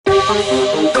Hey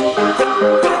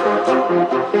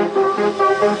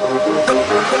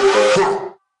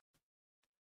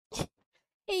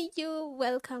you,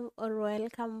 welcome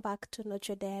back to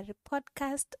Nocho Diary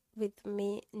podcast with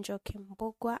me, Njoki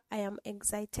Mbogwa. I am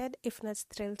excited, if not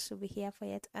thrilled, to be here for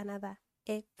yet another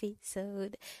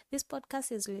episode. This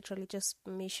podcast is literally just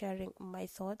me sharing my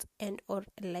thoughts and or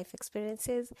life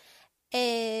experiences,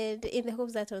 and in the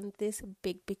hopes that on this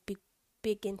big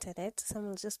internet, someone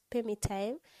will just pay me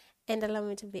time and allow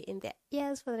me to be in their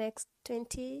ears for the next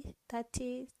 20,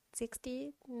 30,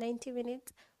 60, 90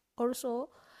 minutes or so,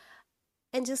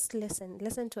 and just listen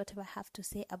to whatever I have to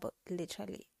say about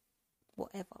literally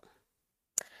whatever,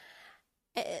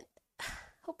 and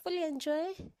hopefully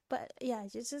enjoy. But yeah,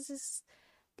 just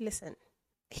listen.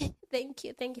 Thank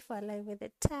you for allowing me the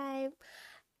time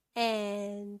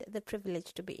and the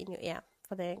privilege to be in your ear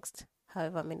for the next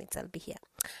however minutes I'll be here.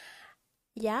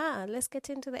 Yeah, let's get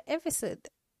into the episode.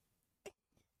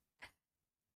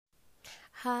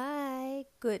 Hi,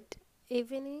 good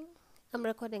evening. I'm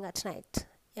recording at night.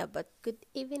 Yeah, but good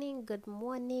evening, good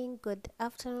morning, good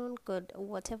afternoon, good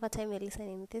whatever time you're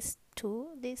listening at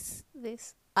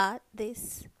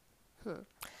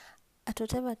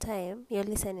whatever time you're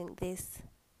listening this,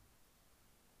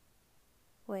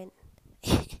 when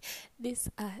this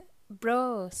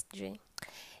bros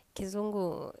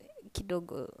kizungu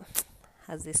kidogo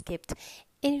has escaped.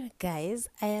 Anyway, guys,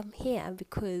 I am here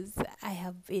because I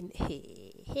have been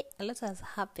a lot has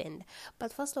happened.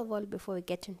 But first of all, before we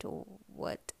get into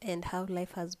what and how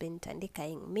life has been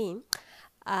tandikaing me,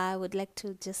 I would like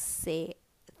to just say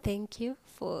thank you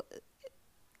for,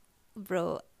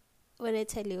 bro. When I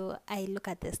tell you, I look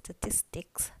at the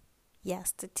statistics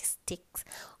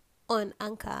on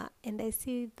Anchor, and I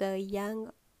see the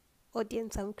young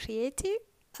audience I'm creating.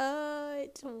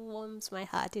 It warms my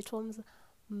heart. It warms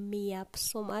me up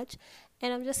so much,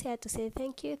 and I'm just here to say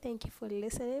thank you for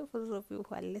listening. For those of you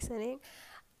who are listening,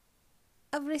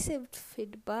 I've received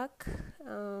feedback,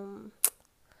 2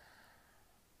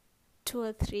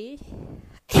 or 3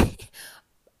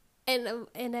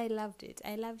 and I loved it,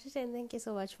 and thank you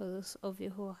so much for those of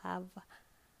you who have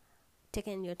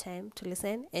taken your time to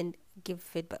listen and give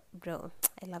feedback. Bro,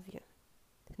 I love you.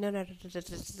 No, that's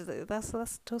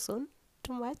too soon,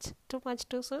 too much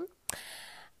too soon.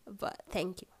 But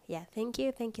thank you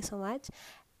so much.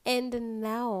 And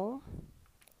now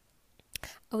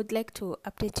I would like to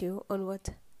update you on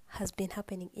what has been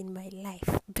happening in my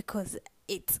life, because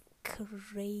it's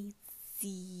crazy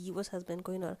what has been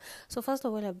going on. So first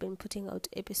of all, I've been putting out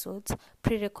episodes,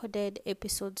 pre-recorded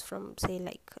episodes from, say,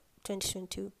 like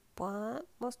 2021.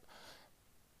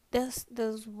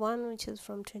 There's one which is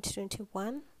from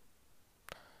 2021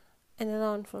 and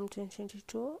another one from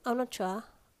 2022. I'm not sure,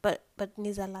 but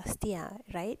these are last year,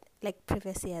 right? Like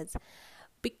previous years,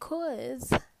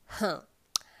 because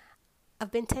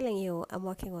I've been telling you I'm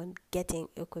working on getting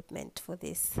equipment for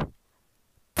this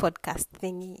podcast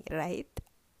thingy, right?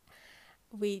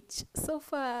 Which so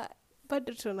far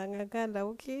bado tunangangana,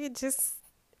 okay? Just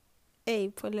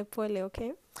pole,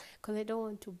 okay? Because I don't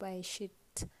want to buy shit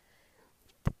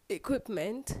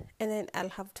equipment and then I'll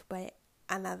have to buy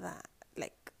another,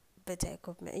 like, better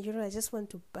equipment. I just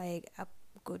want to buy a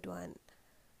good one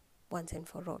once and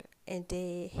for all. And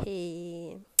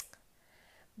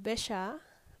Besha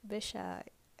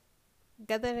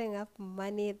gathering up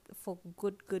money for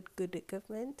good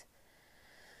equipment.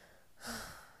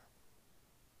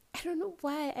 I don't know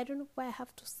why I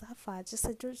have to suffer. I just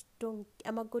don't.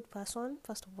 I'm a good person,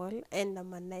 first of all, and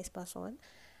I'm a nice person,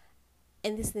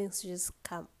 and these things just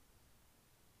come.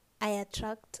 I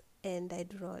attract and I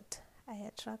do not.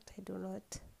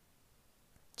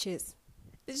 Choose.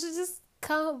 It should just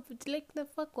come, like the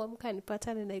fuck one kind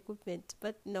pattern and equipment.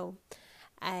 But no,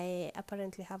 I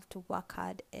apparently have to work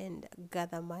hard and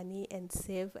gather money and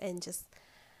save and just,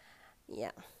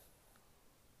 yeah,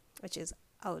 which is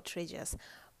outrageous.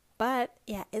 But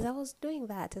yeah, as I was doing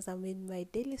that, as I'm in my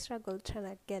daily struggle trying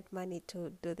to get money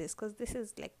to do this, because this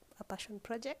is like a passion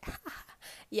project.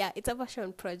 Yeah, it's a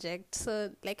passion project.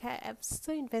 So like I'm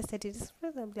so invested in this.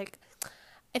 I'm like,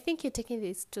 I think you're taking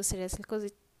this too seriously, because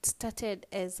it started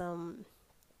as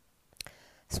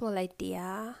small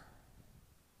idea.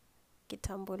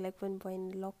 Kitambo, like when we're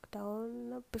in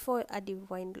lockdown, before Adi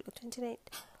were in 29.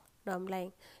 No, I'm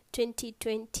lying.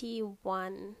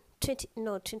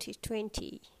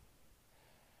 2020.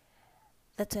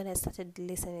 That's when I started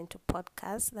listening to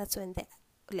podcasts. That's when that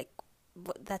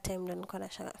time ndo nilikuwa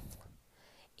nashanga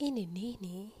ini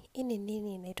nini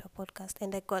inaitwa podcast,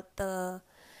 and I got the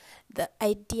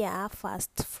idea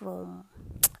first from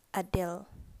Adele.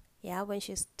 Yeah, when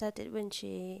she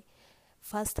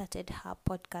first started her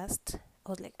podcast, I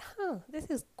was like, this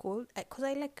is cool. Because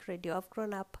I like radio. I've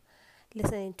grown up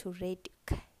listening to radio.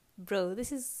 Bro,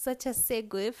 this is such a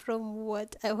segue from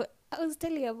what I was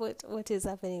telling you about what is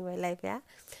happening in my life, yeah?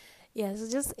 Yeah, so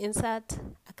just insert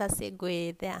a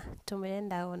segue there.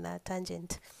 Tumeenda on a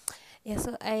tangent. Yeah,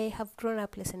 so I have grown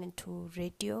up listening to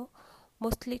radio,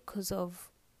 mostly because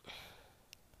of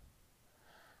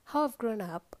how I've grown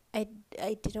up. I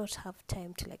did not have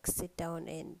time to like sit down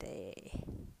and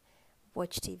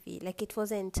watch TV. Like it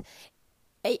wasn't.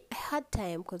 I had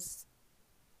time because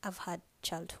I've had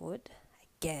childhood, I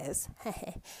guess.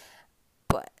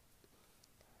 But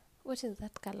what is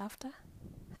that laughter?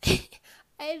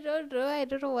 I don't know. I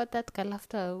don't know what that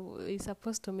laughter is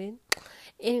supposed to mean.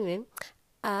 Anyway,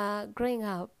 growing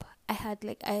up,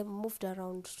 I moved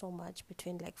around so much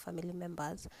between like family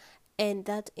members, and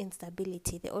that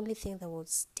instability, the only thing that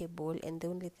was stable and the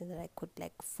only thing that I could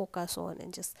like focus on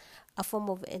and just a form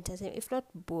of entertainment, if not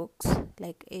books,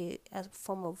 like a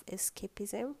form of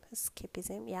escapism,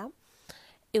 yeah,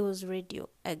 it was radio.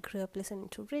 I grew up listening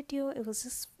to radio. It was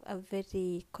just a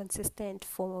very consistent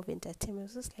form of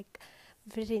entertainment. It was just like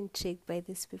very intrigued by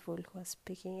these people who are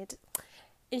speaking it.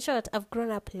 In short, I've grown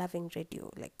up loving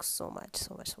radio like so much.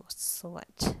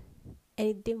 And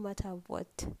it didn't matter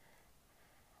what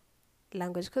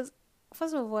language, because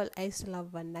first of all, I used to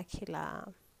love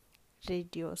vernacular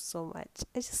radio so much.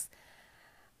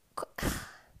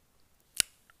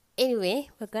 Anyway,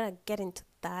 we're gonna get into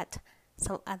that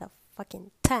some other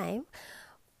fucking time.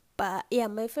 But yeah,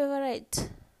 my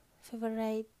favorite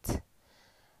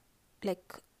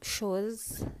like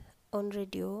shows on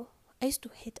radio. I used to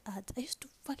hate ads. I used to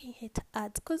fucking hate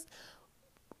ads because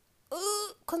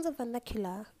concept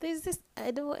vernacular. There's this.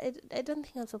 I don't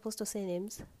think I'm supposed to say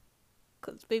names,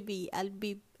 because maybe I'll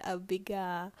be a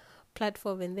bigger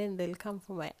platform and then they'll come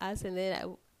for my ass, and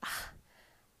then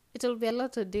it'll be a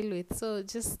lot to deal with. So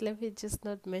just let me just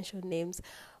not mention names.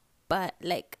 But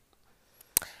like,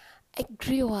 I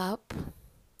grew up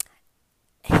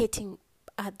hating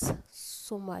ads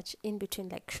so much in between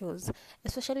like shows.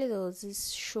 Especially there was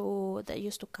this show that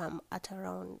used to come at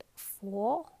around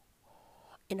 4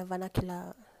 in a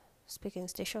vernacular speaking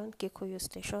station, Kikuyu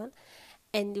station.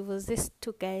 And it was these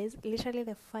 2 guys, literally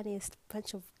the funniest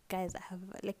bunch of guys I have,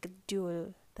 like a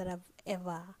duo that I've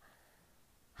ever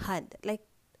had. Like,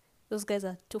 those guys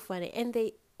are too funny. And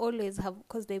they always have,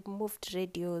 because they've moved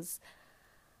radios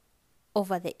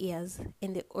over the years,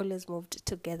 and they always moved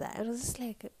together. I was just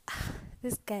like,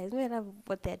 these guys, I love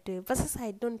what they're doing. But since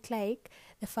I don't like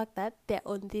the fact that they're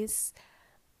on this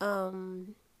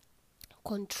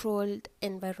controlled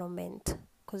environment,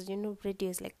 because radio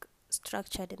is like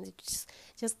structured, and you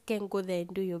just can't go there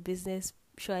and do your business.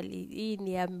 Surely in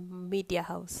your media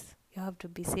house, you have to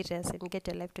be serious and get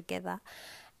your life together.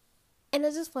 And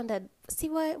I just wondered, see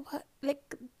why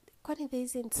like, when there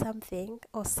isn't something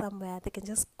or somewhere they can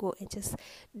just go and just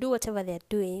do whatever they're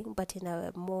doing, but in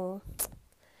a more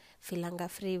filanga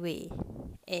free way.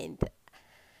 And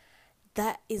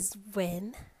that is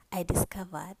when I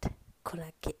discovered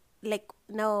Kunake. Like,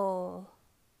 now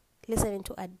listening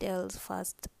to Adele's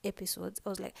first episodes, I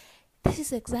was like, this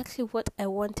is exactly what I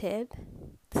wanted.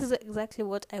 This is exactly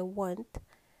what I want.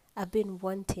 I've been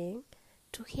wanting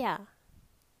to hear.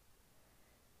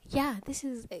 Yeah, this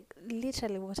is like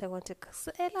literally what I wanted. Cause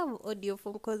I love audio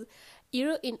form, because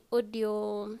in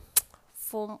audio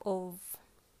form of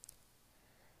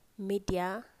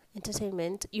media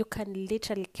entertainment, you can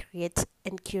literally create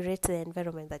and curate the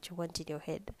environment that you want in your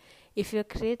head. If you're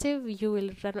creative, you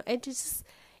will run and just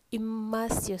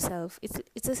immerse yourself. It's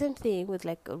the same thing with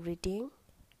like reading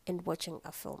and watching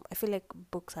a film. I feel like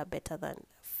books are better than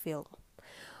film,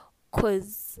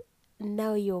 because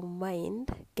now your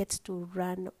mind gets to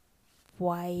run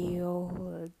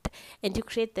wild, and you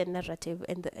create the narrative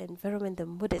and the environment, the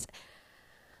mood is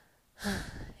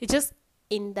you just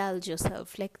indulge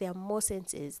yourself. Like, there are more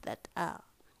senses that are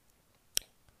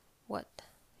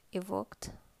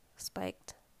evoked,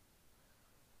 spiked.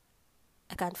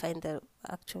 I can't find the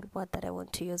actual word that I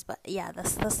want to use, but yeah,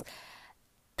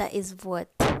 that is what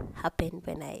happened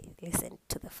when I listened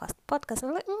to the first podcast.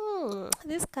 I'm like,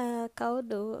 this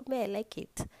kaudo, I like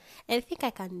it. And I think I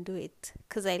can do it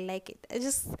because I like it. I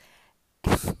just,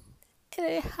 and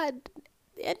I had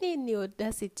any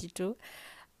audacity to.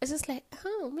 I was just like,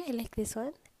 I like this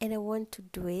one, and I want to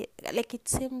do it. Like, it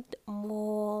seemed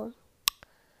more,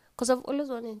 because I've always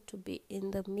wanted to be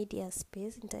in the media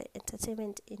space, in the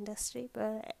entertainment industry,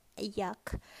 but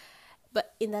yuck.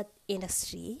 But in that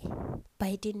industry, but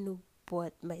I didn't know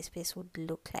what my space would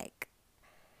look like.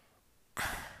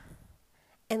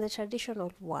 And the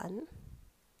traditional one,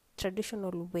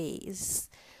 traditional way is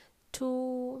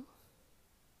too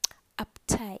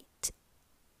uptight.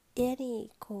 Yani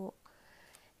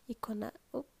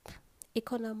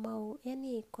ikona mau,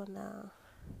 yani ikona,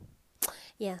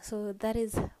 yeah. So that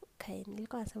is okay.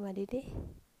 Nilikuwa nasema nini?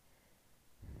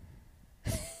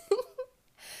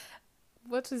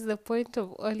 What is the point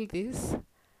of all this?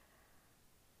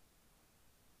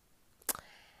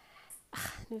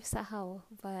 Nimesahau,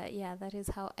 but yeah, that is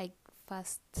how I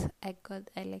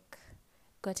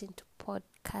got into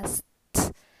podcast.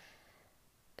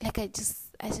 Like I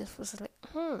just was like,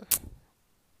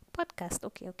 podcast.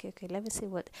 Okay. Let me see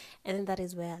what, and then that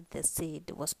is where the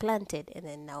seed was planted, and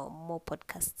then now more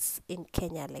podcasts in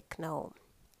Kenya, like now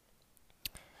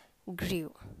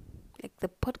grew. Like the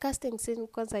podcasting scene,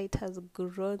 because it has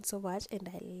grown so much, and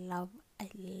I love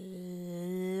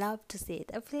to see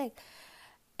it. I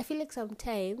feel like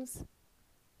sometimes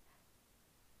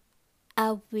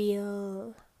I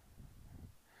will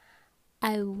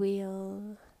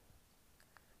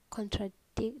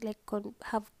contradict, like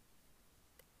have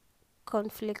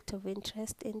conflict of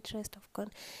interest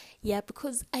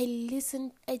because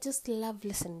I just love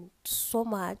listening so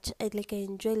much. I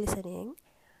enjoy listening,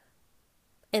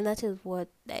 and that is what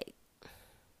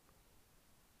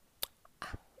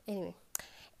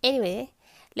anyway,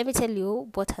 let me tell you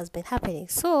what has been happening.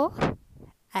 So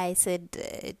I said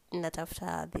not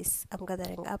after this, I'm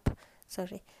gathering up.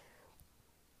 Sorry,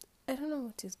 I don't know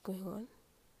what is going on.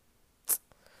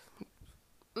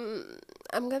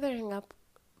 I'm gathering up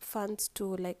funds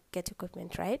to get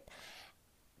equipment, right?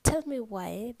 Tell me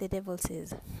why the devil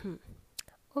says,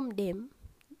 dem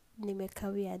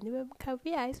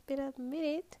nimemkawia, it's been a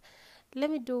minute,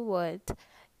 let me do what?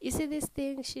 You see this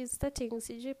thing she's starting,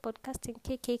 CG podcasting,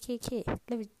 KKKK.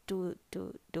 Let me do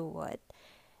what?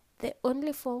 The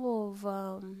only form of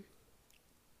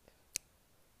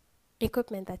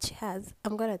equipment that she has,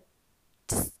 I'm gonna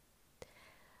just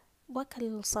work a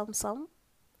little some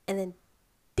and then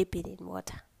dip it in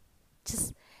water.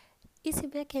 Just is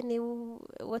it make any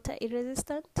water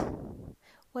resistant?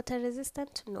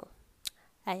 No.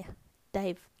 Aya,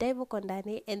 dive huko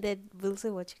ndani, and then we'll see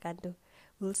what you can do.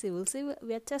 We'll see.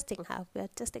 We are testing her.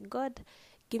 God,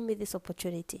 give me this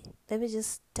opportunity. Let me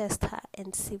just test her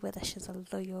and see whether she's a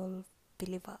loyal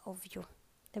believer of you.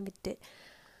 Let me do it.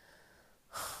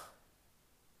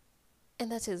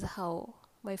 And that is how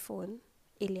my phone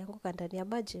ilianguka ndani ya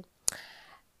maji.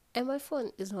 And my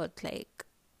phone is not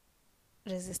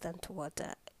resistant to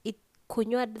water. It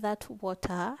kunywed that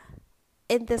water,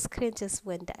 and the screen just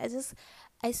went down.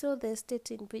 I saw the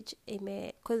state in which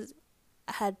because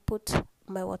I had put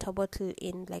my water bottle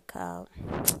in a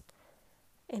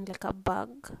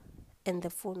bag, and the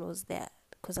phone was there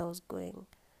because I was going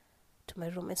to my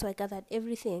room, and so I gathered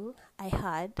everything I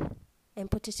had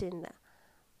and put it in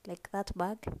that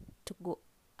bag to go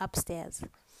upstairs.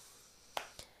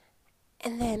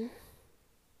 And then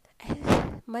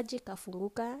maji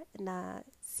kafunguka na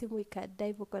simu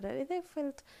ikadive huko, and I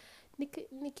felt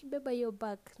nikibeba your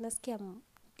bag nasikia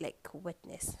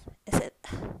wetness. I said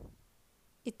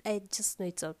I just know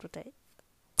it's out.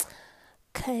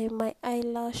 Okay, my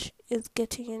eyelash is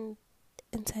getting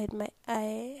inside my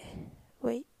eye.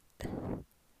 Wait.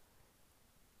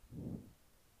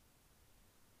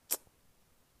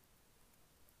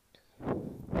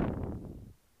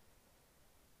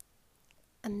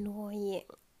 Annoying.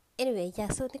 Anyway, yeah,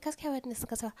 so nikasikia wetness,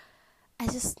 nikasema I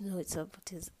just know it's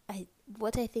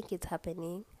what I think is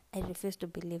happening. I refuse to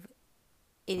believe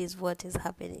it is what is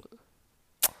happening.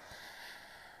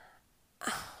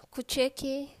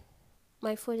 Kucheki,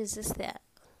 my phone is just there.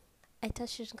 I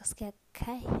touched it, nikasikia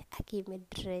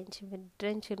imedrench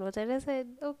in water. And I said,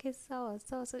 okay, sawa.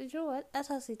 So you know what?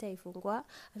 Hata sitaifungua.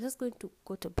 I'm just going to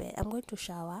go to bed. I'm going to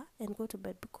shower and go to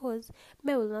bed because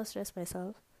I will not stress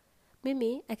myself.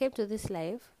 Mimi, I came to this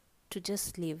life to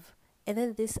just live. And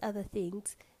then these other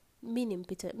things, me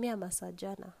I'm a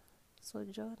sojourner.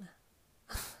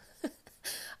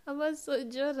 I'm a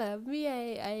sojourner. Me,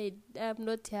 I am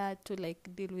not here to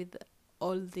deal with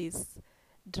all this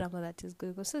drama that is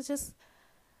going on. So just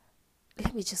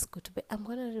let me just go to bed. I'm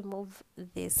gonna remove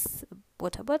this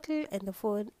water bottle and the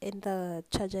phone and the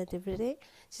charger and everything.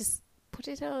 Just put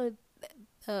it on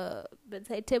the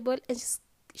bedside table and just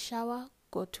shower,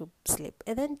 go to sleep.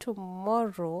 And then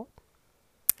tomorrow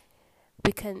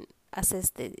we can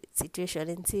assess the situation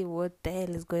and see what the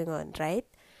hell is going on, right?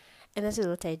 And that is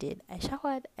what I did. I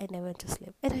showered and I went to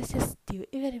sleep. And I just knew,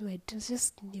 even in my dreams,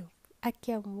 just knew.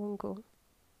 Akia Mungu.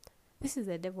 This is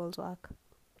the devil's work.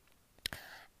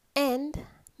 And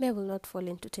may I will not fall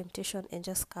into temptation and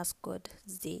just curse God.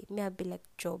 May I be like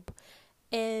Job.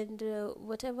 And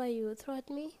whatever you throw at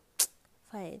me,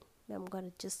 fine. I'm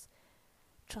gonna just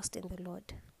trust in the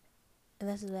Lord. And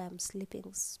that's why I'm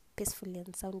sleeping peacefully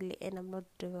and soundly, and I'm not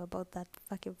dreaming about that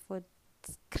fucking phone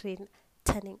screen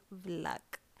turning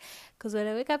black. Because when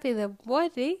I wake up in the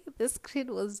morning, the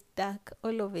screen was dark,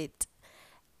 all of it.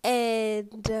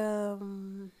 And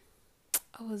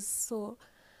I was so...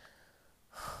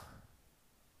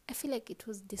 I feel like it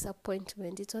was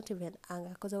disappointment. It's not even anger,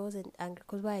 because I wasn't angry.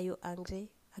 Because why are you angry?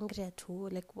 Angry at who?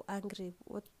 Like, angry?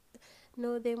 What?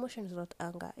 No, the emotion is not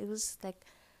anger. It was just like,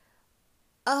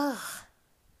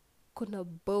 kuna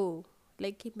bow.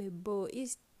 Like, in a bow.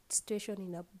 Is situation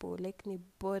in a bow. Like, ni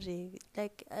boring.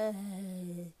 Like,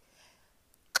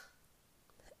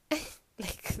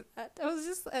 like that. I was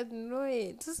just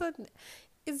annoyed.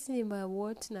 It's in my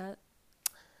what now?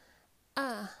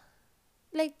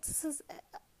 Like, this is...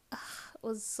 I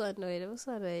was so annoyed.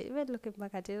 Even looking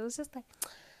back at it, it was just like,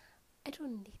 I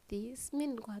don't need this. Mi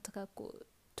nilikuwa nataka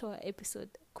kutoa episode,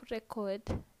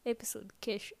 kurecord episode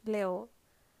kesho, leo.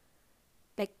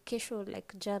 Like kesho,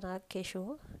 like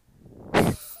kesho.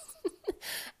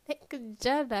 Like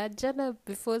jana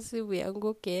before simu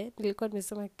yanguke, nilikuwa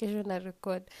nimesema kesho na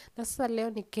record. Na sasa leo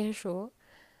ni kesho,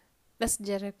 na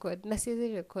sija record. Na siwezi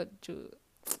record juu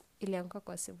ilianguka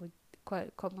kwa simu,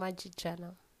 kwa maji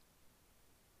jana.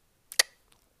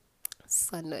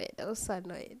 So annoyed. I was so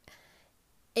annoyed.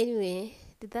 Anyway,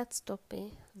 did that stop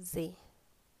me? Z.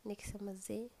 Nikisema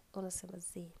Z, unasema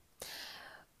Z.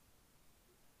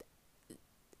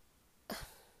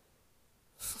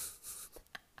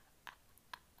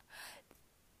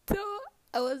 So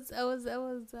I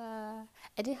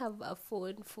didn't have a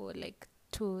phone for like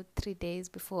 2-3 days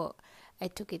before I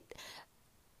took it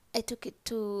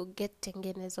to get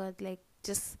tengenezwa, like,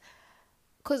 just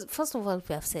because first of all,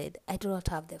 we have said I do not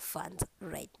have the funds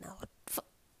right now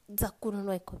za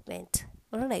kununua equipment.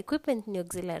 Unaona, equipment ni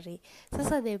auxiliary.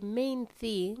 Sasa the main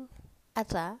thing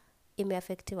hata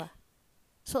imeaffectiwa.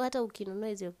 So hata ukinunua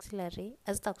hizo auxiliary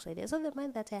hazitakusaidia. So the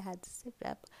mind that I had saved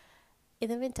up, in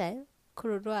the meantime,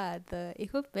 kununua the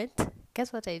equipment,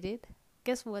 guess what I did?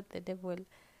 Guess what the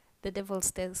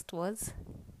devil's test was?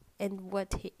 And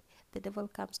what the devil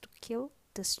comes to kill,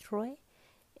 destroy,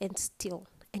 and steal.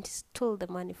 And he stole the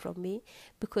money from me,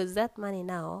 because that money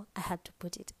now I had to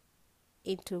put it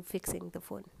into fixing the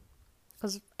phone,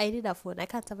 because I need a phone. I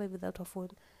can't survive without a phone.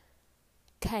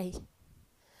 Kai.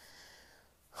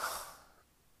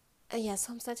 Yeah,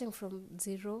 so I'm starting from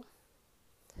zero,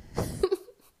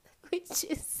 which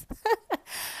is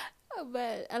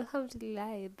but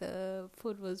alhamdulillah, the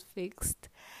phone was fixed,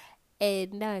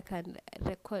 and now I can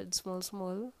record small,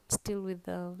 still with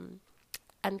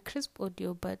uncrisp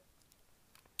audio, but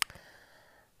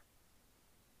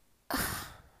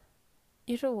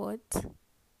you know what?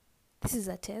 This is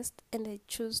a test, and I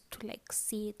choose to like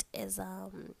see it as a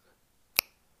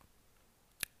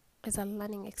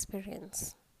learning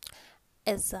experience,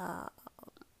 as a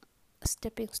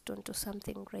stepping stone to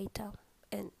something greater.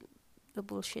 And the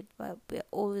bullshit we're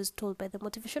always told by the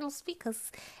motivational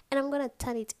speakers, and I'm gonna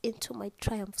turn it into my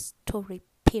triumph story,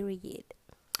 period.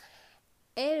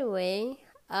 Anyway,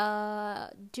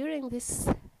 during this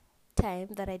time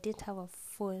that I didn't have a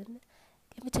phone,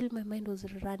 let me tell you, my mind was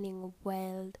running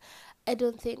wild. I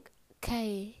realized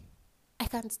I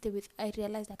can't stay with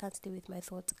my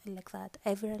thoughts like that.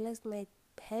 I've realized my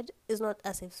head is not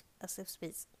a safe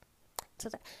space. So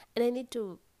and I need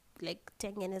to like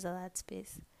tengeneza that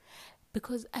space,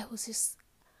 because I was just,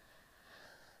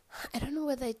 I don't know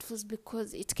whether it was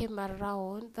because it came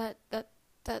around,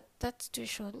 that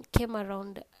situation came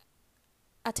around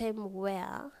a time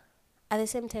where, at the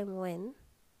same time when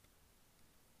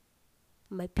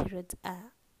my periods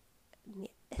are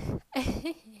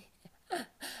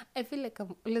I feel like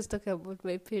I'm always talking about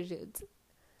my periods.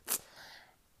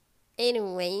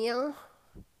 Anyway,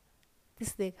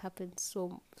 this thing happens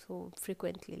so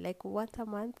frequently, like once a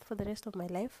month for the rest of my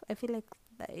life. I feel like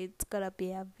that it's gonna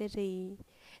be a very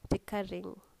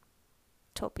recurring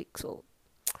topic. So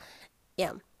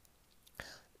yeah,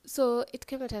 so it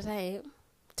came at a time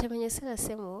when you said a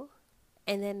semo,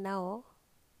 and then now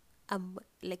I'm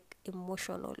like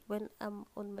emotional when I'm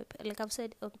on my, like I've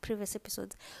said on previous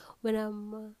episodes, when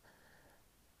I'm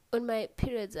on my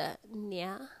periods are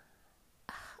near.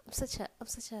 I'm such a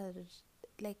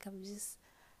like, I'm just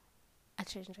a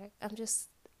train wreck. I'm just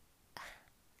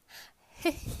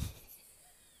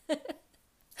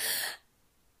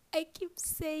I keep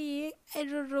saying, I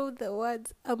don't know the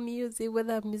words I'm using,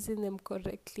 whether I'm using them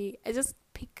correctly. I just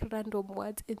pick random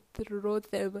words and throw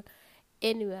them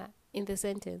anywhere in the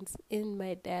sentence, in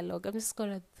my dialogue. I'm just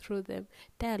gonna throw them.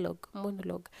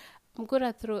 Monologue. I'm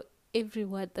gonna throw every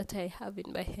word that I have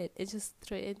in my head. I just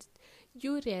throw it.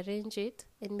 you rearrange it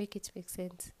and make it make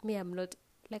sense. Me, I'm not,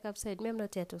 like I've said, me, I'm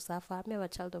not here to suffer. Me, I'm a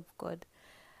child of God.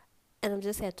 And I'm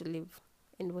just here to live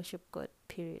and worship God,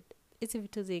 period. It's if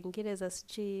it was in Guinness as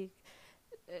she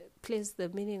place the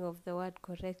meaning of the word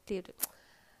correctly.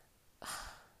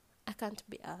 I can't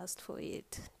be asked for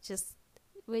it. Just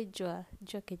jua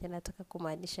kenye nataka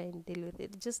kumaanisha and deal with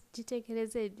it. Just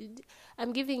jitengeneze.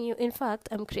 I'm giving you, in fact,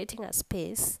 I'm creating a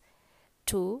space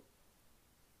to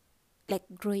like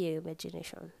grow your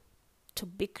imagination, to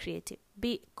be creative,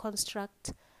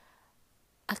 construct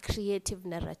a creative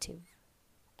narrative.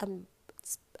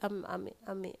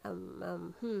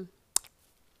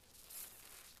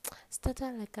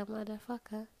 Stutter like a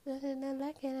motherfucker.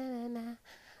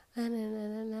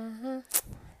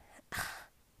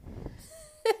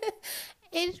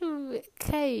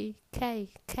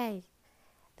 Kai.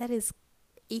 That is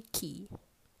icky.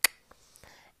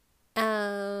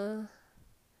 What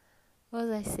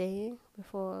was I saying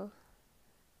before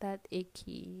that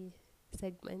icky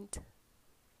segment?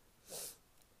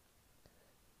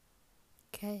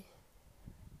 Okay.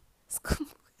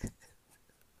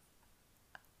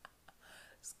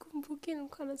 Skumbuki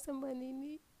nilikuwa nasema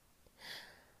nini?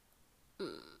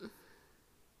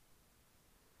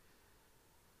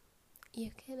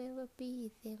 You can never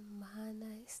be the man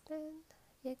I stand.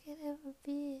 You can never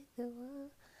be the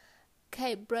one.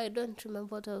 Okay, bro, I don't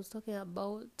remember what I was talking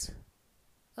about.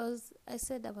 I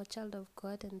said I'm a child of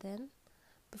God, and then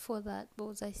before that, what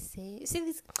was I saying? See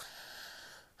this?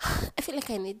 I feel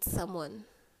like I need someone,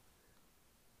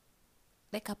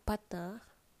 like a partner,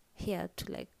 here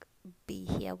to like be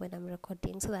here when I'm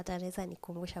recording, so that anaweza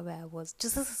nikumbusha where I was.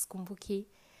 Just as sikumbuki.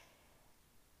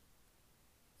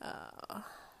 I'm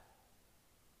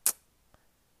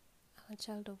a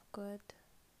child of God.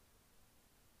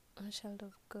 I'm a child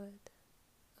of God.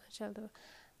 I'm a child of.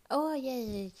 Oh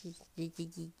yeah.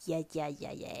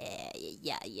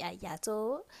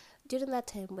 So during that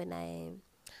time when I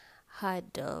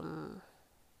had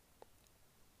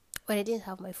when I didn't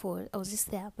have my phone, I was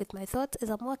just there with my thoughts as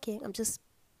I'm walking. I'm just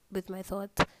with my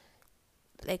thoughts,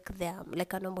 like there,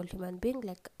 like a normal human being,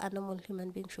 like a normal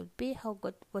human being should be, how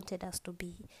God wanted us to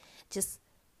be. Just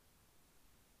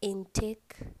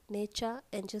intake nature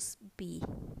and just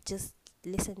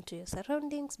listen to your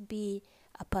surroundings, be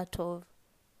a part of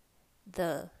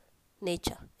the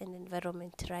nature and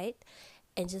environment, right?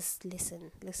 And just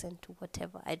listen to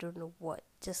whatever, I don't know what,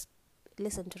 just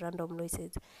listen to random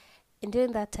noises. And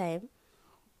during that time,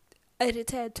 I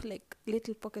retired to like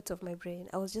little pockets of my brain.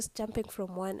 I was just jumping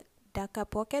from one darker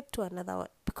pocket to another one.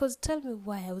 Because tell me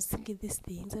why I was thinking these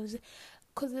things.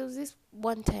 Because there was this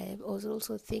one time I was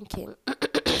also thinking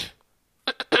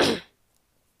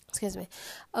excuse me,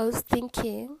 I was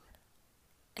thinking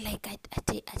like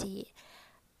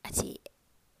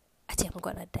I'm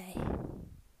gonna die.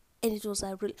 And it was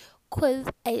a real, because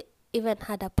I even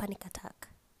had a panic attack.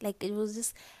 Like it was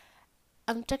just,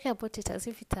 I'm talking about it as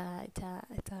if it's a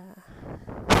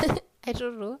I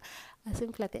don't know, a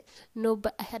simple thing. No,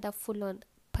 but I had a full-on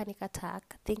panic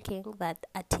attack, thinking that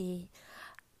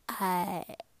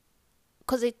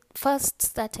because it first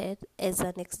started as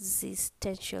an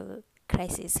existential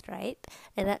crisis, right?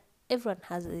 And everyone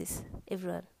has this.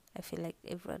 Everyone, I feel like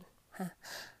everyone.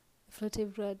 If not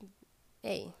everyone,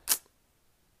 hey,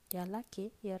 you're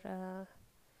lucky. You're a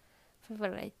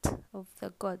favorite of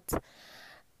the gods.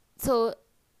 So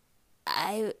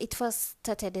it first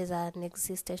started as an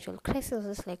existential crisis. I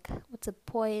was just like, what's the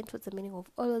point? What's the meaning of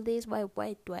all of this?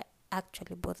 Why do I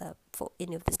actually bother for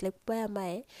any of this? Like, where am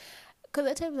I?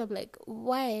 Because at times I'm like,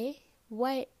 why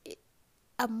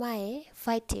am I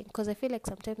fighting? Because I feel like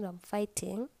sometimes I'm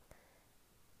fighting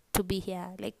to be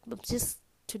here. Like, just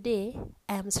today,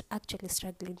 I am actually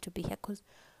struggling to be here. Because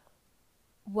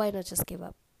why not just give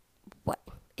up? Why?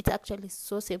 It's actually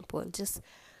so simple. Just...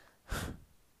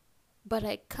 But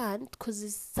I can't, because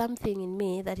there's something in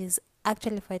me that is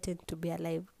actually fighting to be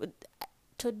alive.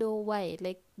 To know why.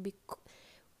 Like,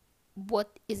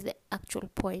 what is the actual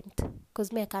point?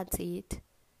 Because me, I can't see it.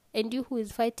 And you who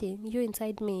is fighting, you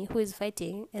inside me who is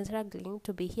fighting and struggling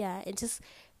to be here, and just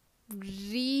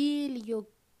really, you're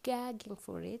gagging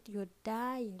for it. You're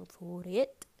dying for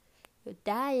it. You're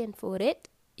dying for it.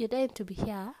 You're dying to be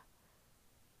here.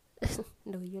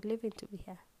 No, you're living to be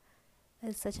here.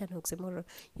 That's such an oxymoron.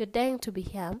 You're dying to be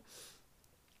here.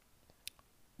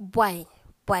 Why?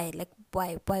 Like,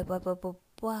 why? What's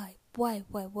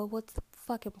the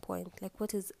fucking point? Like,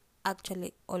 what is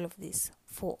actually all of this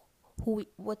for?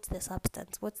 What's the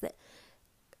substance? What's the...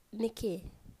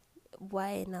 Nikki,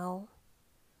 why now?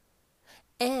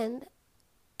 And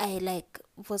I, like,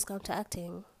 was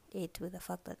counteracting it with the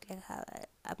fact that like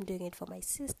I'm doing it for my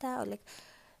sister, or like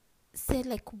say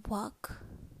like work.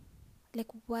 Like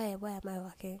why am I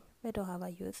working? I don't have a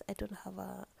youth. I don't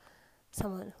have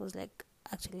someone who's like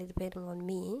actually depending on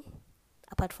me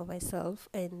apart from myself,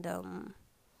 and I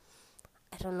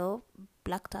don't know,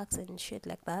 black tax and shit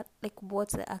like that. Like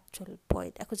what's the actual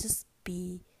point? I could just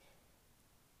be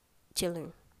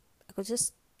chilling. I could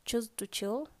just choose to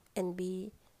chill and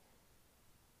be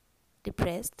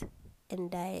depressed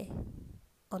and die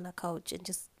on a couch and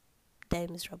just die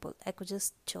miserable. I could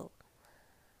just chill.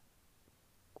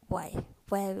 Why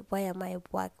am I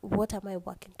what am I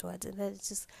working towards? And then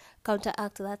just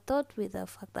counteract that thought with the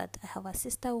fact that I have a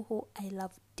sister who I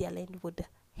love dearly and would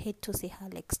hate to see her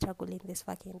like struggle in this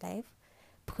fucking life,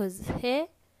 because hey,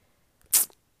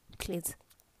 please,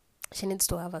 she needs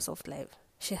to have a soft life.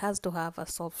 She has to have a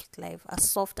soft life, a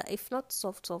softer, if not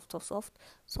softer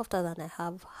than I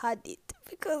have had it.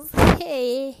 Because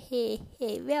hey,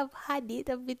 we have had it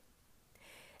a bit.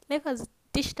 Life has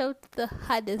dished out the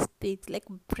hardest things, like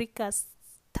breaker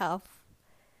stuff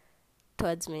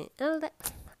towards me. And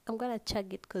I'm gonna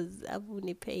chug it because I'm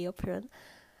gonna pay your parent.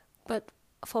 But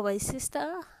for my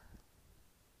sister,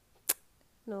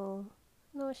 no,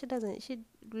 she doesn't. She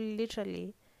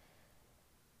literally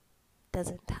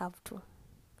doesn't have to.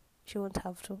 She won't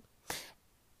have to.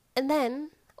 And then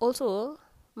also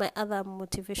my other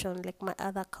motivation, like my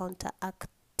other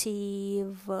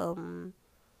counteractive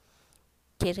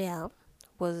career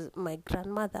was my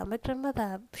grandmother. My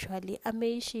grandmother actually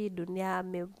ameishi dunia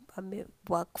ame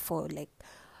work for like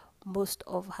most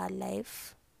of her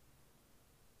life.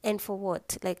 And for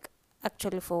what? Like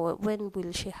actually for what? When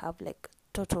will she have like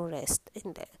total rest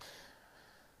in there?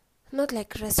 Not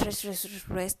like rest,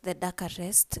 the darker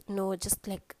rest. No, just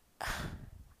like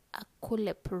a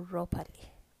cool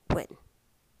properly. When?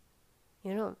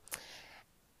 You know?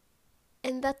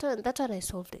 And that one I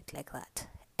solved it like that.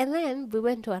 And then we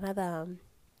went to another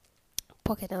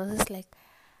pocket. I was just like,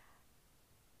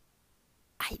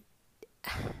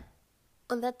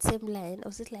 on that same line, I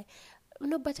was just like,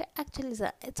 no, but I actually,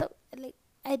 like,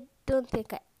 I don't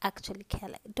think I actually care.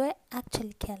 Like, do I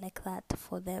actually care like that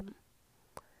for them?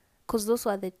 Because those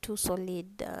were the two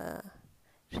solid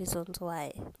reasons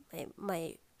why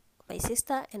my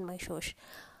sister and my shosh.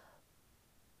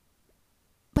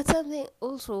 But something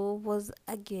also was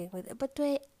arguing with it. But do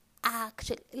I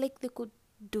actually, like, they could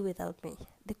do without me.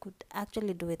 They could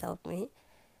actually do without me.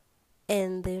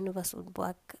 And the universe would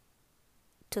work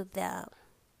to their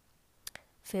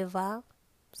favor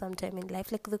sometime in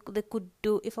life. Like, they could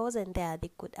do, if I wasn't there,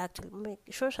 they could actually make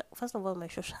sure. First of all, my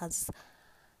shosh has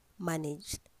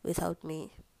managed without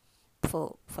me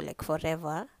for like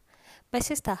forever. My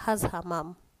sister has her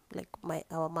mom, like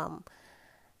our mom,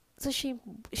 so she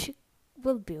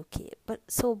will be okay. But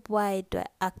so why do I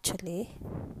actually,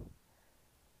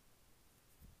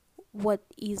 what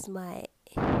is my,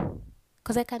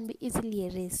 because I can be easily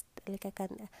erased. Like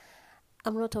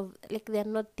I'm not of, like, they're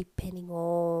not depending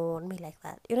on me like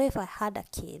that. You know, if I had a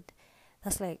kid,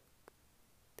 that's like,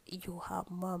 you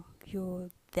have mom, you're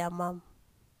their mom,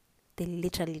 they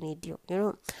literally need you, you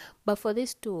know. But for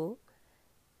these two,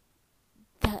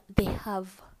 that they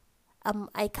have,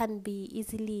 I can be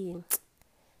easily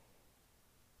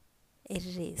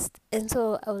erased. And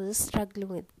so I was struggling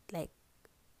with like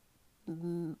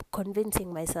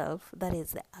convincing myself that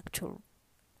is the actual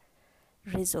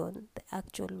reason, the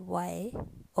actual why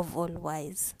of all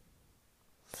whys.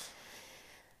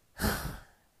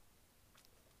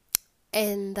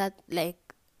 And that like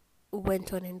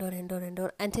went on and on and on and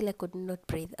on until I could not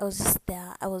breathe. I was just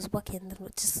there. I was walking and then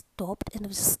just stopped and I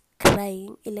was just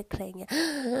crying. It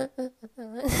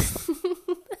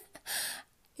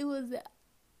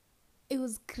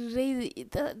was crazy.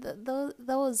 That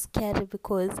was scary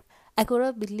because I could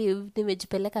not believe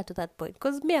nimejipeleka to that point.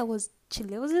 Because me, I was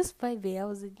chilling. I was just vibing. I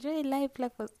was enjoying life.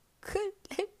 Life was good.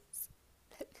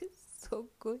 Life is so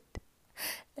good.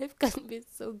 Life can be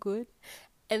so good.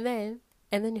 And then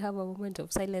you have a moment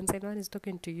of silence and one is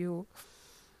talking to you.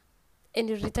 And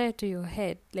you retire to your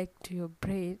head, like to your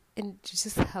brain. And you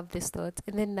just have this thought.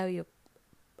 And then now you're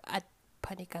at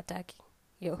panic attacking.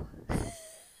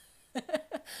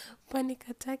 Panic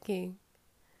attacking.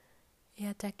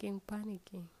 You're attacking,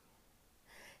 panicking.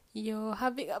 You're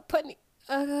having a panic.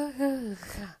 You're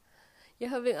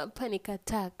having a panic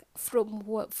attack from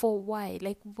what? For why?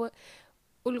 Like what?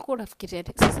 Ulikuwa unafikiria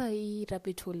sasa hii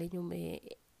rabbit hole yenye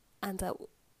umeanza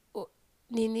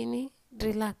nini?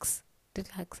 Relax.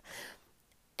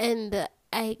 And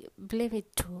I blame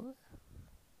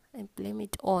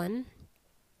it on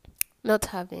not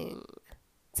having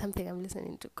something I'm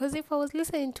listening to. Because if I was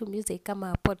listening to music, I'm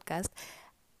a podcast,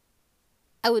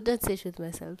 I would not sit with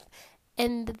myself.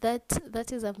 And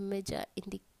that is a major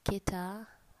indicator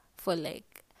for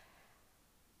like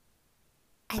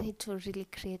I need to really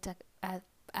create a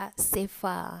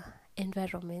safer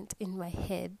environment in my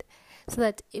head, so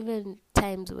that even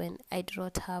times when I do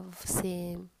not have,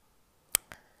 say,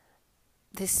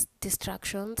 these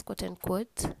distractions, quote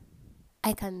unquote,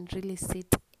 I can really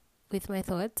sit with my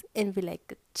thoughts and be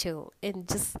like chill and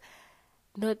just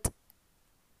not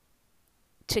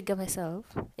trigger myself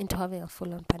into having a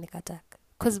full-on panic attack.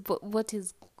 Because what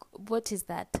is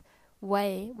that?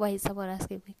 Why is someone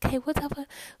asking me, "Hey, what happened?"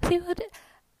 See what?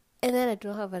 And then I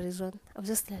don't have a reason. I'm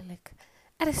just like,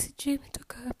 "I see dream to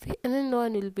copy," and then no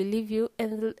one will believe you,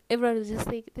 and everyone will just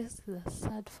think this is a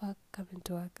sad fuck coming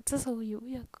to work. It's just how you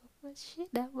are. Shit,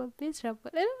 I'm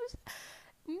miserable. And I was,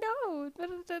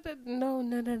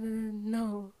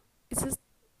 no. It's just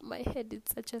my head.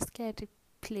 It's such a scary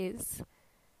place.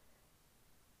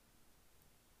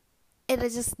 And I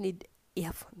just need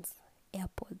earphones,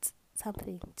 AirPods,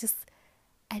 something.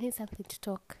 I need something to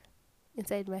talk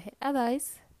inside my head.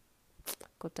 Otherwise,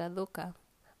 kutaluka,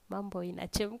 mambo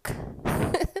inachemka.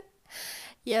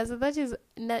 Yeah, so that is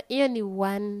only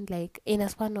one, like, in a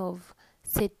span of,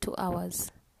 say, 2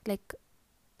 hours. Like,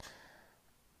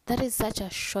 that is such a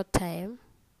short time.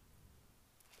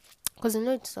 Because,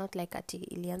 it's not like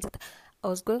ilianza. I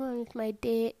was going on with my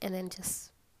day, and then it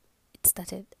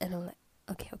started, and I'm like,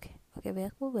 okay,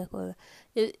 we're cool.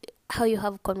 How you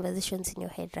have conversations in your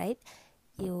head, right?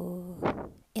 You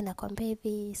inakwambia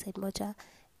hivi side moja,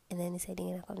 and then side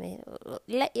inakwambia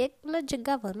like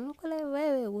unajigava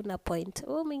wewe una point,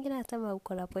 mwingine anasema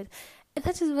uko na point. And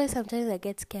that is why sometimes I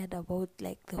get scared about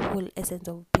like the whole essence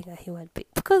of being a human being,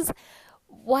 because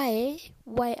why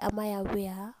am I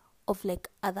aware of like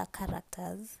other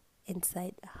characters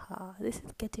inside her? This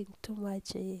is getting too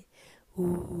much.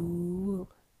 Ooh.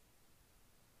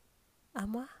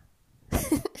 Ama?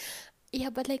 Yeah,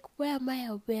 but like, where am I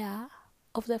aware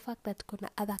of the fact that kuna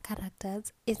other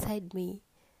characters inside me?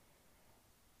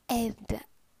 And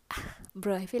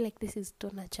bro, I feel like this is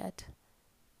Donna chat.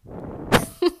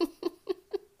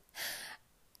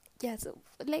 Yeah, so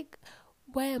like,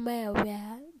 why am I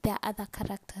aware there are other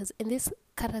characters, and these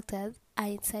characters are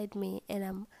inside me, and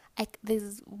I'm like,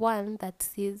 there's one that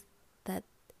sees that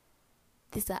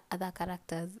these are other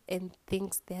characters and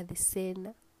thinks they're the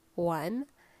same one,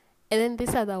 and then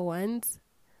these other ones,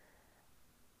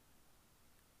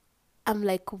 I'm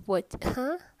like, what?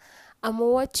 I'm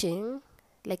watching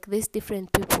like these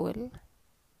different people.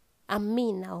 I'm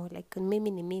me now, like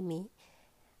mimi ni mimi,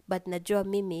 but najua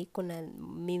mimi kuna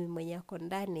mimi mwenye ako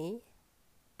ndani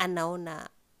anaona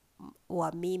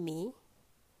wa mimi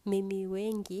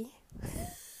wengi.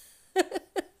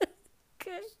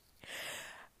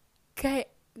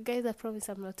 Guys, I promise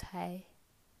I'm not high.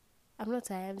 I'm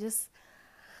just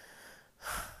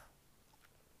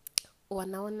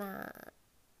wanaona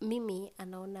mimi,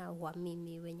 anaona wa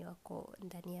mimi wenye wako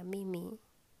ndani ya mimi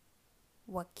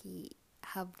waki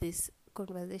have this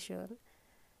conversation,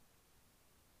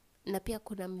 na pia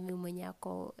kuna mimi mwenye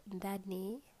ako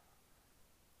ndani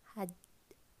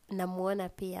namuona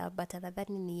pia, but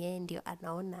anadhani ni yeye ndio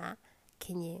anaona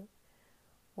kenye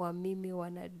wa mimi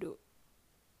wanadu.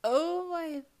 Oh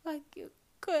my fucking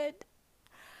god.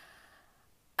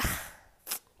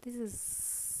 This is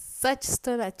such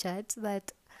stoner chat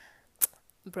that,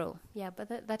 bro, yeah,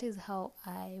 but that is how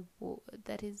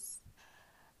that is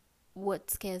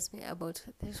what scares me about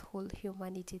this whole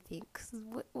humanity thing.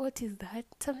 What is that?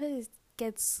 Sometimes it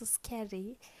gets so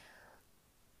scary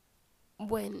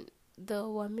when the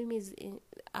wamimis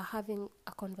are having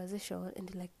a conversation and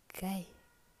they're like, guy,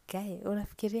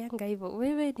 unafikirianga hivyo,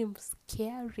 wewe ni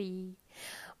scary.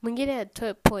 Mwingine at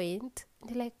a point and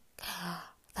they're like,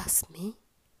 that's me,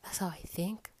 that's how I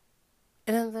think.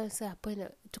 And then there's a point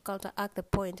to counteract the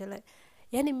point. They're like,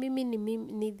 yani mimi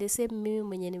ni the same mimi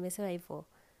mwenye nimesema hivyo.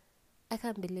 I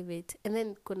can't believe it. And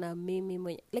then kuna mimi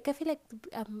mwenye, like, I feel like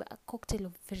I'm a cocktail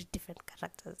of very different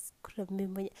characters. Kuna mimi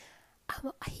mwenye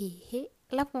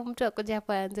alafu mtu akuja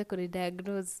hapa aanze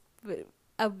kunidiagnose.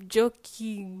 I'm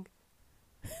joking.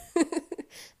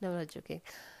 No, I'm not joking.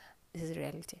 This is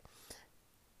reality.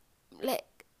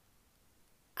 Like,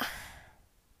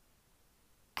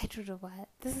 I don't know why.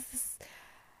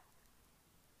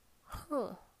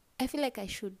 I feel like I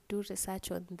should do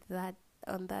research on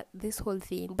this whole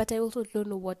thing, but I also don't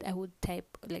know what I would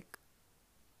type, like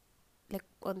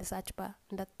on the search bar,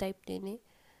 that type nini.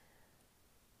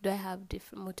 Do I have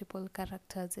multiple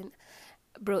characters in?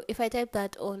 Bro, if I type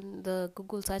that on the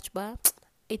Google search bar,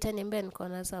 itaniambia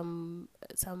nikona some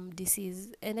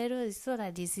disease, and I know it's not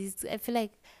a disease. I feel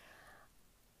like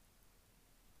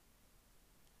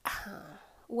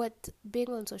what being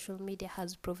on social media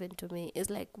has proven to me is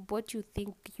like what you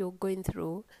think you're going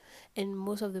through, and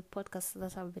most of the podcasts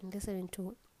that I've been listening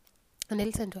to, and I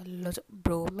listen to a lot,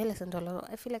 bro. Me listen to a lot.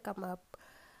 I feel like I'm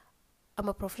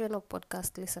a professional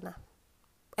podcast listener.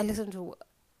 I listen to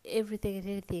everything and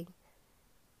anything.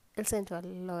 I listen to a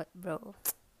lot, bro.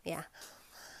 Yeah.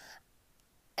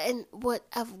 And what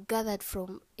I've gathered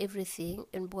from everything,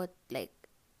 and what like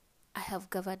I have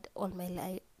gathered all my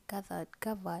life, gathered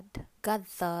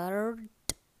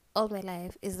all my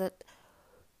life, is that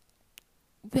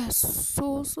we are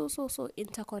so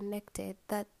interconnected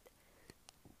that,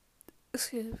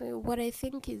 excuse me, what I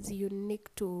think is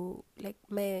unique to like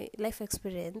my life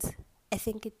experience, I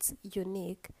think it's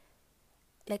unique.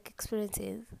 Like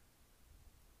experiences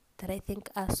that I think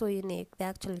are so unique, they're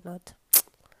actually not,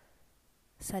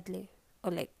 sadly,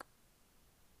 or like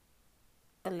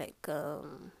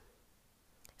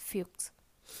fuchs.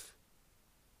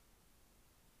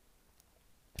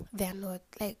 They're not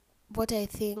like what I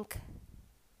think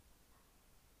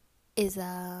is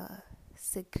a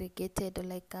segregated, or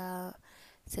like a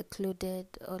secluded,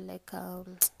 or like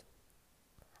the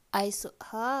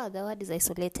word is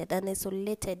isolated, an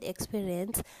isolated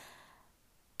experience,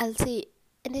 I'll say.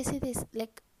 And I see this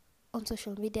like on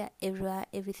social media, everywhere,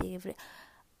 everything,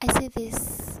 I see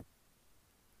this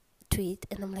tweet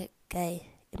and I'm like, guy,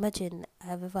 imagine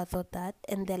I've ever thought that,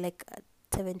 and they're like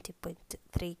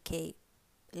 70.3k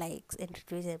likes and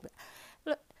retweets.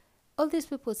 Look, all these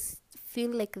people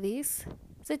feel like this.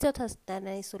 So it's not an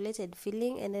isolated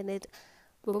feeling, and then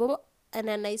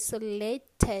an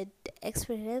isolated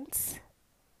experience.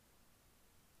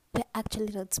 We're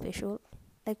actually not special.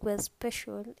 Like, we're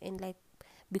special in like,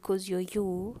 because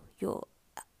you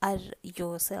are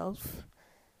yourself.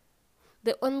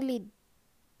 The only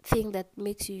thing that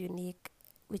makes you unique,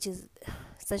 which is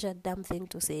such a dumb thing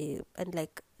to say, and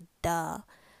like the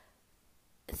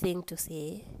thing to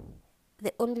say,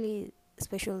 the only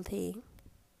special thing,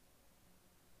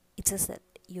 it's just that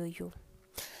you're you.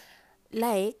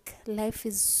 Like, life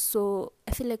is so,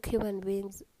 I feel like human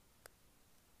beings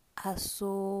are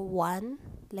so one.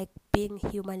 Like, being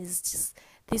human is just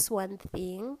this one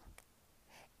thing,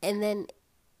 and then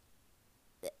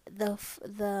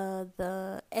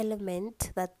the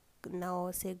element that,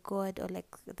 now say God, or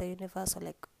like the universe, or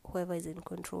like whoever is in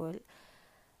control,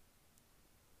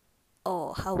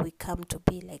 or how we come to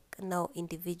be like now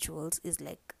individuals, is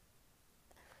like,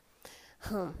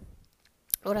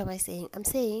 what am I saying? I'm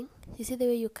saying, you see the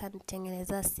way you can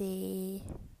tengeneza, say,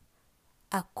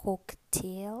 a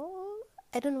cocktail.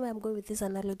 I don't know where I'm going with this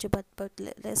analogy, but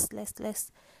let's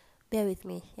bear with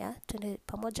me. Yeah, twende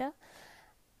pamoja.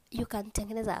 You can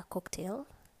tengeneza a cocktail,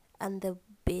 and the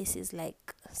base is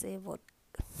like, say, vodka.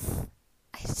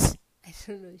 I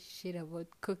don't know shit about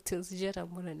cocktails. Just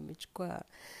mbona nimechukua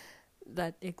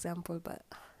that example, but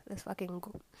let's fucking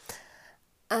go.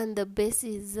 And the base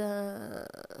is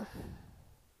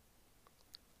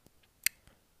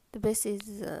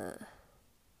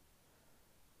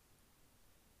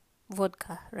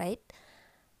vodka, right?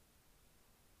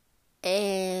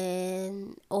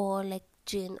 And or like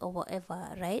gin or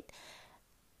whatever, right?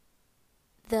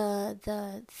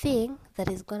 The thing that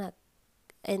is gonna,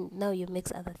 and now you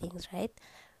mix other things, right?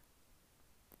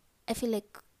 I feel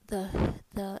like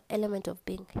the element of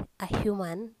being a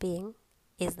human being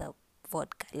is the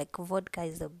vodka. Like, vodka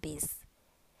is the base,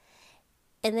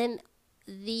 and then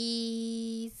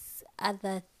these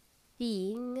other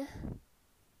thing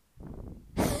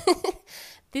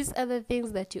these other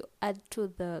things that you add to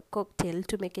the cocktail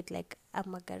to make it like a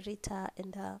margarita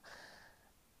and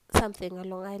something, a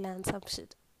Long Island, some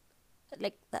shit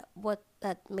like that. What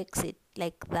that makes it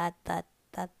like that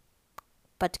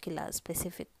particular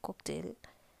specific cocktail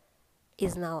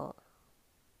is now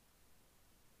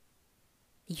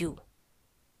you're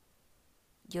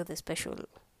the special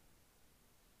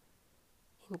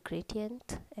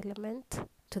ingredient, element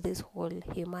to this whole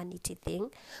humanity thing,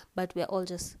 but we're all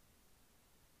just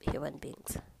human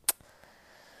beings.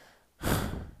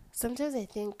 Sometimes I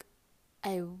think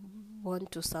I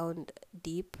want to sound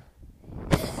deep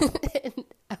and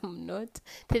I'm not.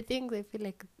 The things I feel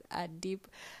like are deep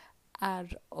are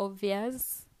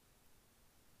obvious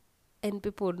and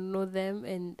people know them,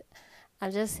 and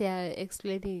I'm just here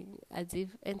explaining as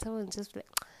if, and someone's just like,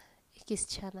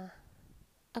 kisichana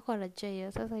ako anajua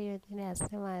hiyo. Sasa hiyo ingine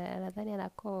asema nadhani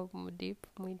anakuwa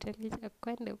mdeep, muintelligent,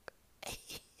 kwenda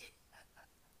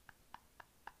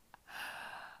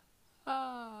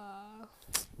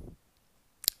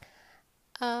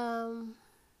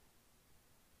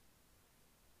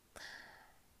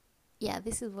yeah,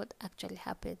 this is what actually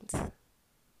happens.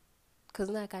 because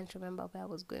now I can't remember where I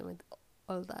was going with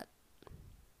all that.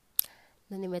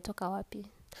 Na nimetoka wapi?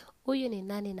 Huyu ni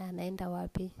nani na anaenda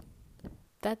wapi?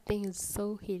 That thing is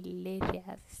so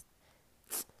hilarious.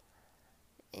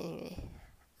 Anyway,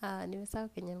 nimesahau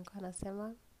kenye nilikuwa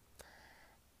nasema.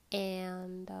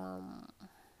 And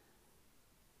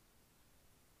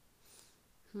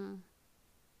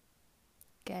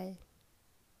guy,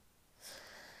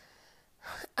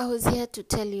 I was here to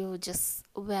tell you just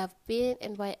where I've been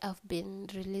and why I've been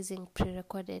releasing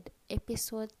pre-recorded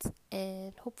episodes,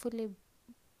 and hopefully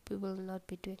we will not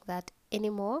be doing that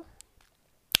anymore,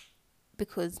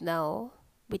 because now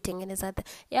we tengeneza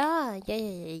yeah.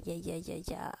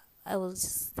 I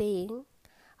was saying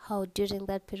how during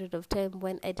that period of time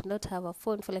when I did not have a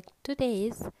phone for like 2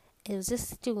 days, I was just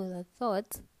sitting with a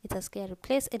thought. It's a scary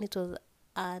place, and it was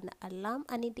an alarm,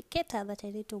 an indicator that I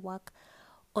need to work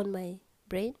on my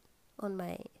brain, on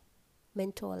my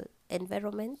mental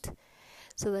environment,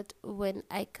 so that when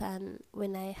I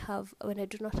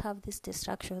do not have these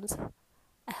distractions,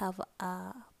 I have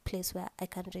a place where I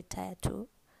can retire to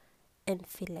and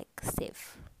feel like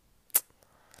safe.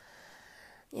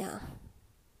 Yeah.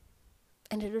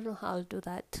 And I don't know how I'll do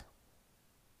that,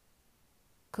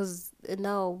 because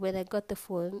now when I got the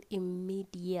phone,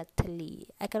 immediately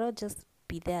I cannot just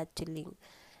be there chilling,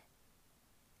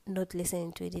 not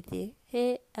listening to anything.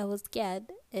 Hey, I was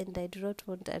scared, and I do not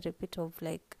want a repeat of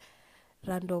like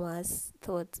random ass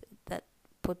thoughts that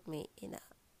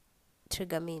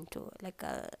trigger me into like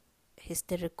a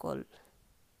hysterical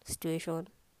situation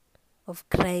of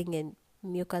crying and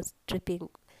mucus dripping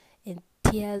and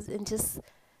tears and just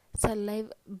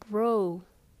saliva. Bro,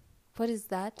 what is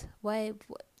that? Why?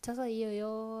 Sasa hiyo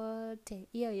yote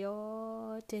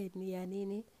ni ya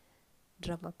nini?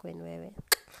 Drama queen wewe.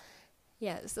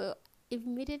 Yeah, so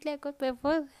immediately I got my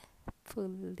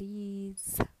phone.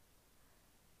 Please,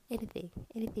 anything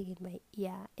in my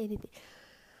ear, anything.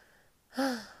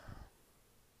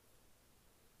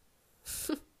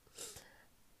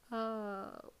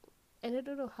 And I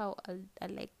don't know how I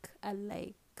like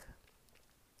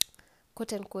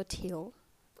quote unquote heal,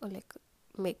 or like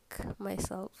make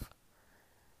myself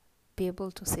be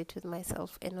able to sit with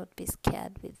myself and not be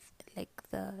scared with like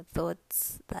the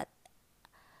thoughts that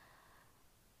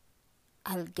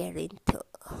I'll get into.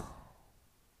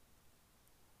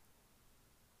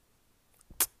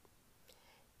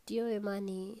 Dio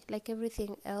Imani, like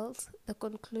everything else, the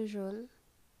conclusion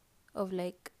of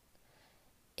like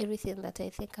everything that I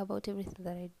think about, everything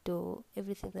that I do,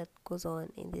 everything that goes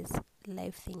on in this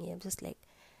life thingy, I'm just like,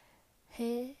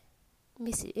 hey,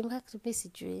 this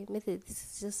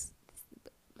is just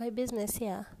my business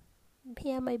here.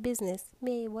 My business.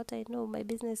 Me, what I know my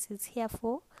business is here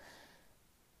for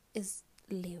is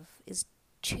live, is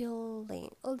chilling.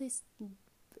 All these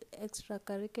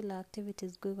extracurricular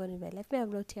activities going on in my life. Me,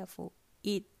 I'm not here for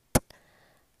it.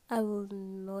 I will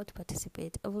not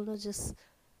participate. I will not just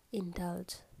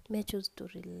indulge. Me, I choose to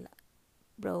relax.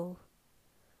 Bro,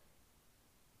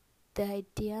 the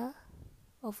idea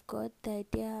of God, the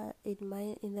idea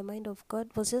in the mind of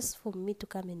God was just for me to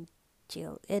come and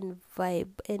chill and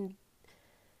vibe and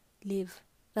live.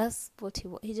 That's what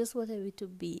he just wanted me to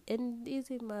be. And is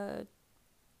my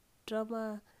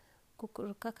drama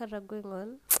kakara going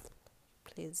on?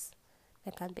 Please, I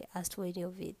can't be asked for any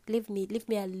of it. Leave me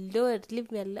alone.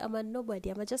 I'm a nobody.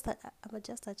 I'm just a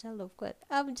child of God.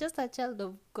 I'm just a child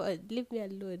of God. Leave me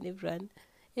alone, everyone.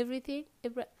 Everything.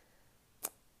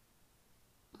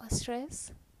 My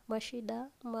stress, my shida,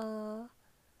 my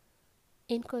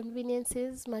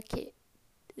inconveniences, my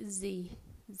Z.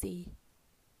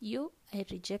 You, I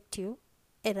reject you,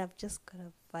 and I'm just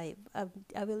gonna vibe.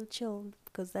 I will chill,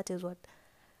 because that is what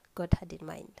God had in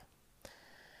mind.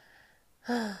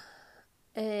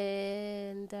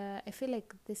 And I feel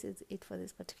like this is it for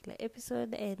this particular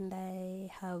episode, and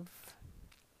I have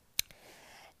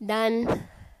done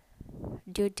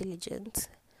due diligence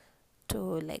to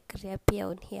like reappear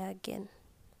on here again,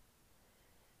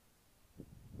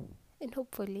 and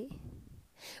hopefully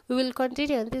we will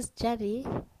continue on this journey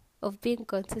of being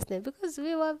consistent, because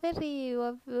we were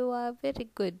very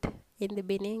good in the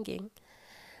beginning.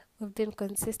 We've been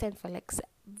consistent for like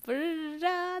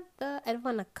I don't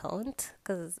want to count,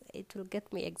 because it will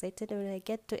get me excited, and when I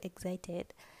get too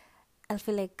excited, I'll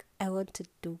feel like I want to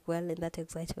do well in that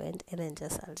excitement, and then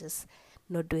I'll just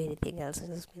not do anything else,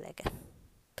 and just be like.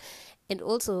 And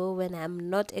also when I'm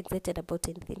not excited about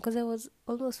anything, because I was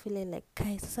almost feeling like,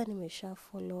 guys, sasa nimesha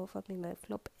fall off, I'm in my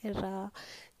flop era,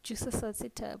 just sasa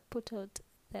sita put out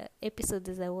the episodes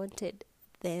as I wanted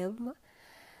them.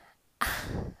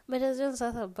 But I just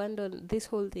abandoned this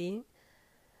whole thing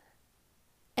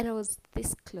and I was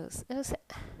this close. I was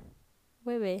like,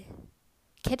 wait,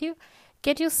 can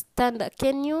you stand up?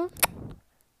 Can you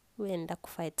wenda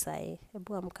kufight sai?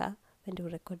 Ebu amka wende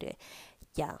urekode.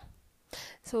 Yeah.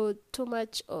 So too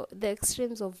much, the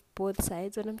extremes of both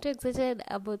sides. When I'm too excited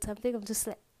about something, I'm just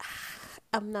like,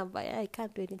 I'm not, I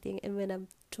can't do anything. And when I'm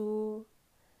too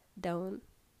down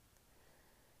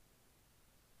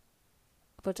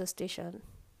about a station,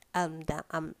 I'm dumb.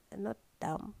 I'm not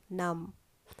dumb, numb.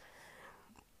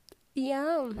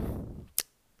 Yeah.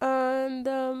 And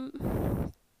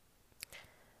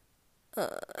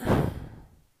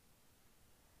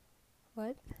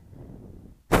what?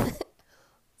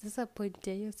 Sasa point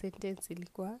ya hiyo sentence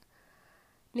ilikuwa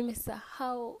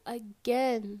nimesahau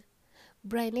again.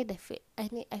 Bro,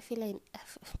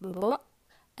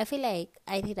 I feel like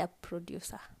I need a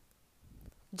producer.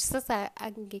 Sasa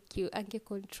ange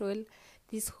control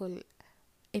this whole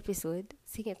episode.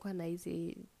 Singekuwa na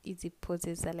hizi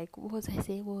pauses are like, what was I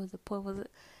saying? What was the point?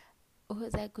 What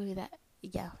was I going with that?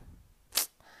 Yeah.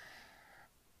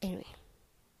 Anyway,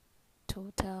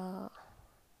 total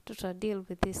deal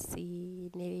with this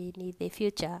in the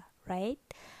future, right?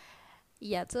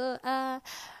 Yeah. So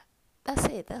that's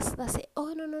it. That's it.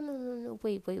 Oh no.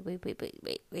 Wait.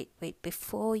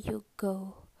 Before you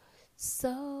go.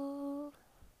 So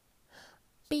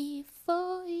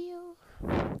before you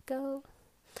go,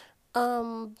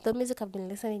 the music I've been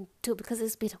listening to, because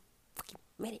it's been a fucking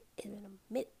minute.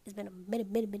 It's been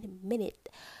a minute.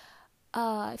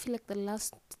 I feel like the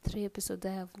last 3 episodes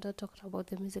I have not talked about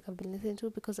the music I've been listening to,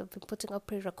 because I've been putting up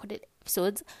pre-recorded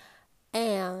episodes,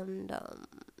 and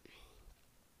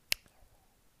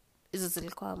hizo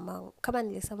zilikuwa kama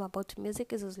nilisema about music,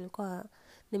 hizo zilikuwa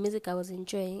the music I was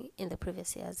enjoying in the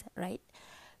previous years, right?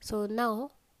 So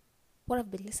now what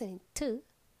I've been listening to,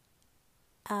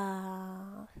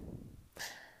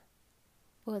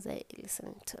 what was I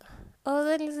listening to? I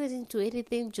wasn't listening to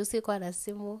anything juicy kwa na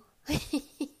simu.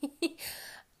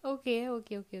 Okay,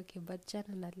 but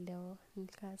jana na leo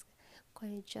nikaanza kwa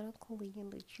jana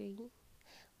kulienda je,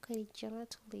 kwa jana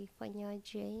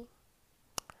tulifanyaje?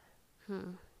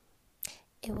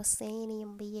 It was saying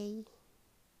MBA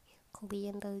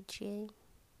kulienda je.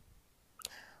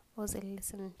 What was I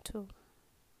listening to?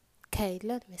 Okay,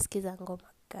 leo nimesikiza ngoma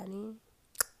gani?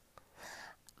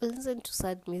 I listen to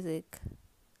sad music.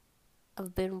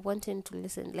 I've been wanting to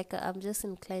listen, like I'm just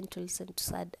inclined to listen to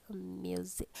sad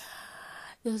music.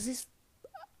 There's this,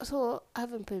 so I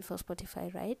haven't paid for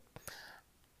Spotify, right?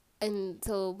 And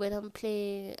so when I'm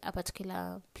playing a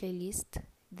particular playlist,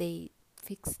 they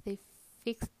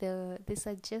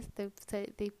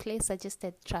play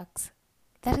suggested tracks.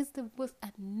 That is the most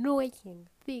annoying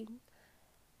thing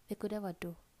they could ever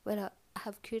do. When I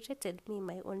have curated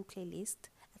my own playlist,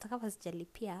 atakawa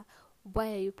sijalipia,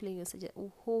 why are you playing your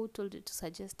who told you to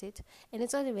suggest it? And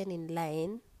it's not even in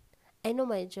line. I know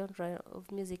my genre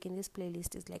of music in this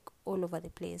playlist is like all over the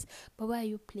place, but why are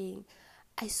you playing?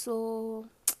 I saw,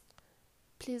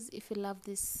 please, if you love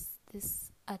this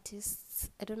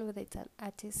artist, I don't know whether it's an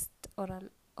artist or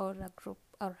a group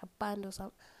or a band or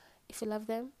something. If you love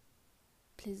them,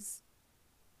 please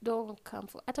don't come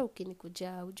for hata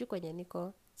ukinikuja ujui kwenye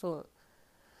niko. So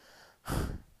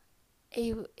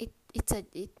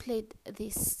it played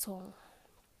this song.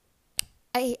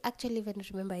 I actually even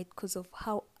remember it because of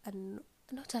how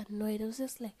not annoyed. I was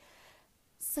just like,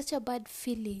 such a bad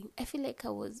feeling. I feel like I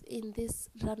was in this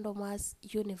random ass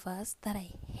universe that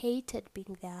I hated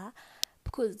being there,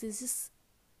 because this is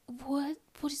what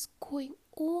is going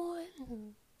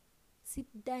on. Si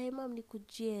daimam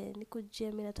nikujie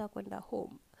mimi nataka kwenda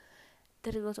home.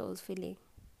 That is what I was feeling.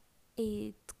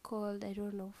 It's called, I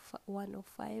don't know,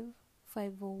 105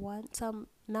 501 some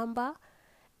number,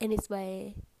 and it's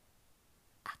by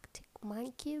Arctic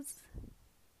Monkeys.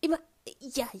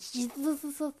 Yeah, the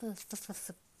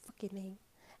fucking name,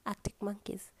 Arctic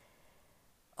Monkeys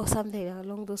or something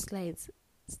along those lines.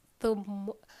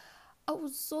 I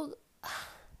was so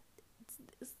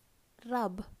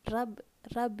rub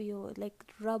you,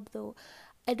 like rub though.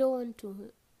 I don't want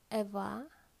to ever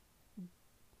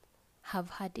have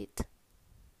had it.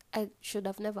 I should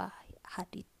have never had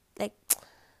it. Like,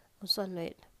 I'm so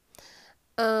annoyed.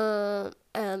 And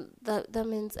that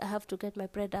means I have to get my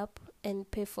bread up and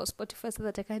pay for Spotify so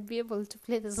that I can be able to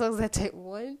play the songs that I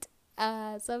want.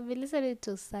 So I've been listening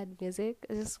to sad music.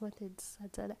 I just wanted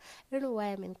sad. I don't know why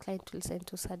I'm inclined to listen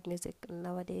to sad music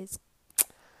nowadays.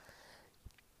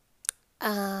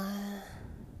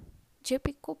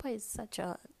 JP Cooper is such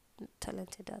a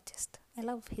talented artist. I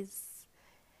love his.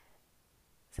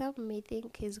 Some may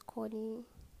think he's corny,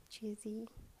 cheesy.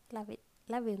 Love it.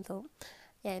 Love him though.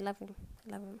 Yeah, I love him.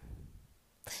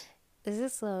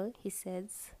 this song, he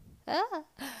says, ah,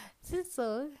 this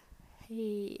song,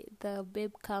 the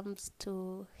babe comes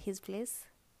to his place,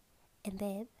 and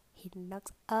then he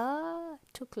knocks,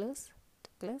 too close,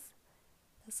 too close.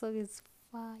 The song is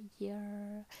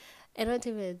fire. I don't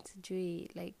even enjoy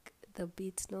like the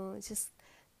beats, no, it's just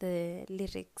the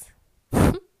lyrics.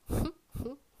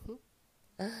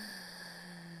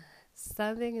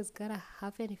 Something is gonna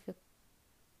happen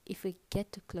if we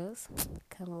get too close.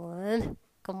 Come on,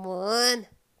 come on,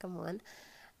 come on.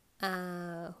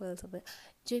 Who else?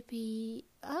 JP.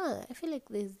 I feel like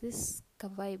there's this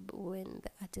vibe when the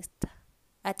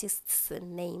artist's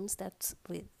name starts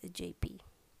with JP.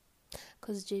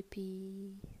 Cause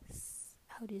JP,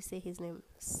 how do you say his name?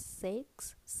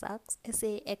 Saxe, Saxe.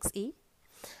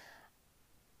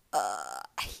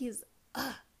 He's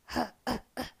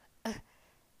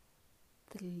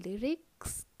the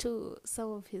lyrics to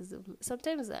some of his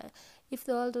sometimes if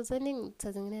the world was ending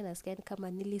saa zingine nasikia ni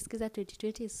kama nilisikiza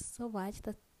 2020 so much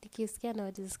that nikisikia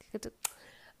nowadays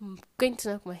I'm going to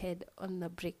knock my head on the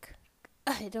brick.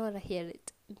 I don't want to hear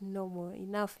it no more.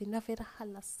 Enough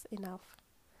halas enough.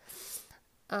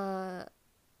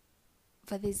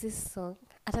 But there's this song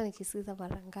hata nikisikiza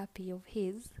mara ngapi of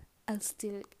his I'll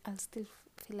still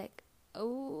feel like,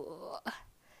 oh,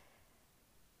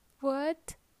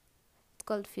 what? It's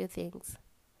called Few Things,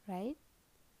 right?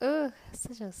 Oh,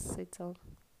 such a sweet song.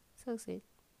 So sweet.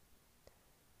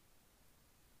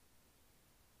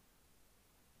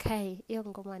 Kai, hiyo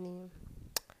ngoma ni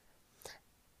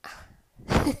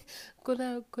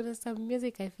kuna some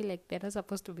music I feel like they're not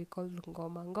supposed to be called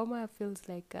ngoma. Ngoma feels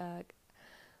like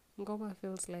ngoma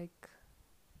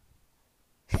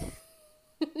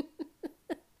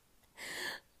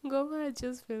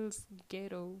just feels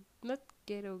ghetto. Not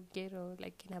ghetto,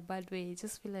 like in a bad way. It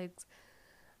just feels like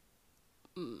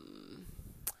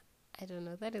I don't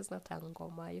know. That is not a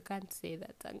ngoma. You can't say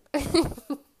that.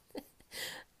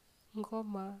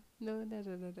 Ngoma. No.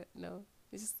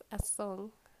 It's just a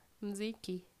song.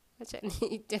 Mziki. Acha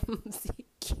niite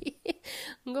mziki.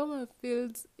 Ngoma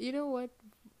feels. You know what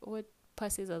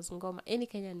passes as ngoma? Any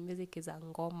Kenyan music is a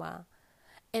ngoma,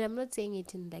 and I'm not saying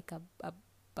it in like a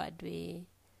bad way.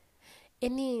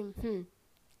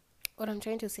 What I'm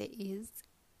trying to say is,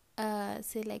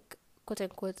 say like quote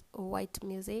unquote white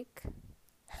music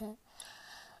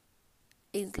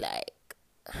is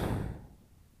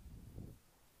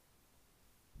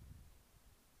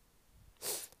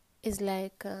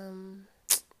like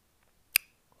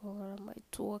what am I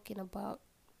talking about?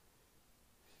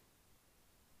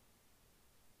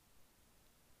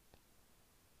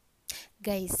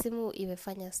 Guys, simu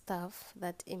imefanya stuff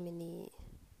that ime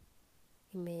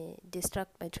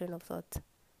distract my train of thought.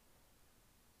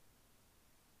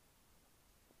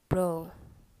 Bro,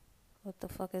 what the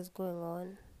fuck is going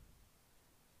on?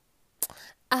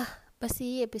 Basi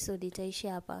hii episode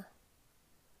itaishia hapa.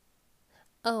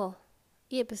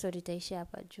 Hii episode itaishia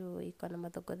hapa juu iko na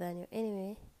madhogodhanyo.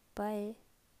 Anyway, bye.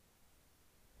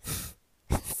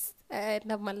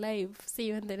 And I'm alive. See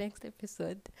you in the next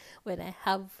episode when I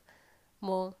have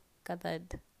more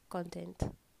gathered content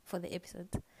for the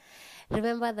episode.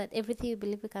 Remember that everything you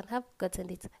believe you can have, God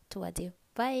send it towards you.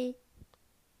 Bye.